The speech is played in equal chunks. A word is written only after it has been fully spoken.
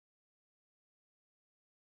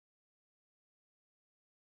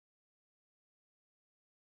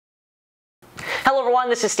Hello everyone,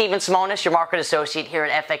 this is Steven Simonis, your market associate here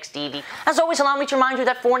at FXDD. As always, allow me to remind you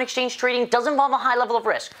that foreign exchange trading does involve a high level of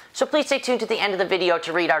risk, so please stay tuned to the end of the video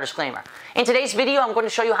to read our disclaimer. In today's video, I'm going to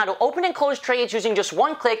show you how to open and close trades using just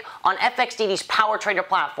one click on FXDD's PowerTrader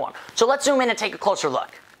platform. So let's zoom in and take a closer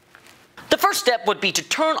look. The first step would be to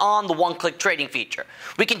turn on the one-click trading feature.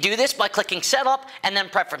 We can do this by clicking Setup and then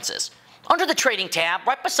Preferences. Under the Trading tab,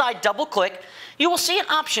 right beside Double Click, you will see an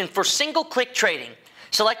option for single-click trading.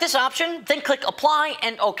 Select this option, then click Apply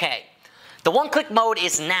and OK. The one-click mode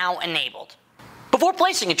is now enabled. Before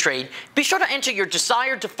placing a trade, be sure to enter your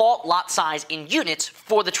desired default lot size in units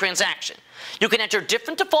for the transaction. You can enter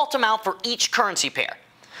different default amount for each currency pair.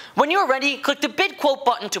 When you are ready, click the Bid Quote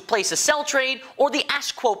button to place a sell trade or the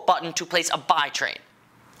Ask Quote button to place a buy trade.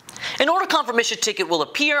 An order confirmation ticket will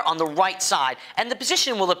appear on the right side and the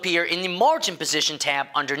position will appear in the Margin Position tab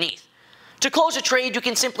underneath. To close a trade, you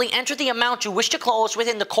can simply enter the amount you wish to close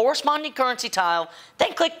within the corresponding currency tile,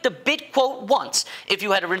 then click the Bid Quote once if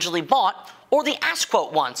you had originally bought, or the Ask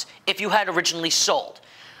Quote once if you had originally sold.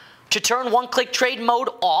 To turn one-click trade mode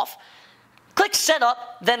off, click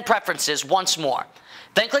Setup, then Preferences once more.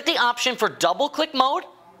 Then click the option for double-click mode,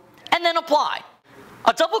 and then Apply.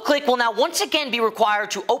 A double click will now once again be required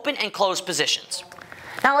to open and close positions.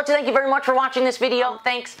 Now I'd like to thank you very much for watching this video.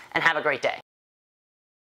 Thanks, and have a great day.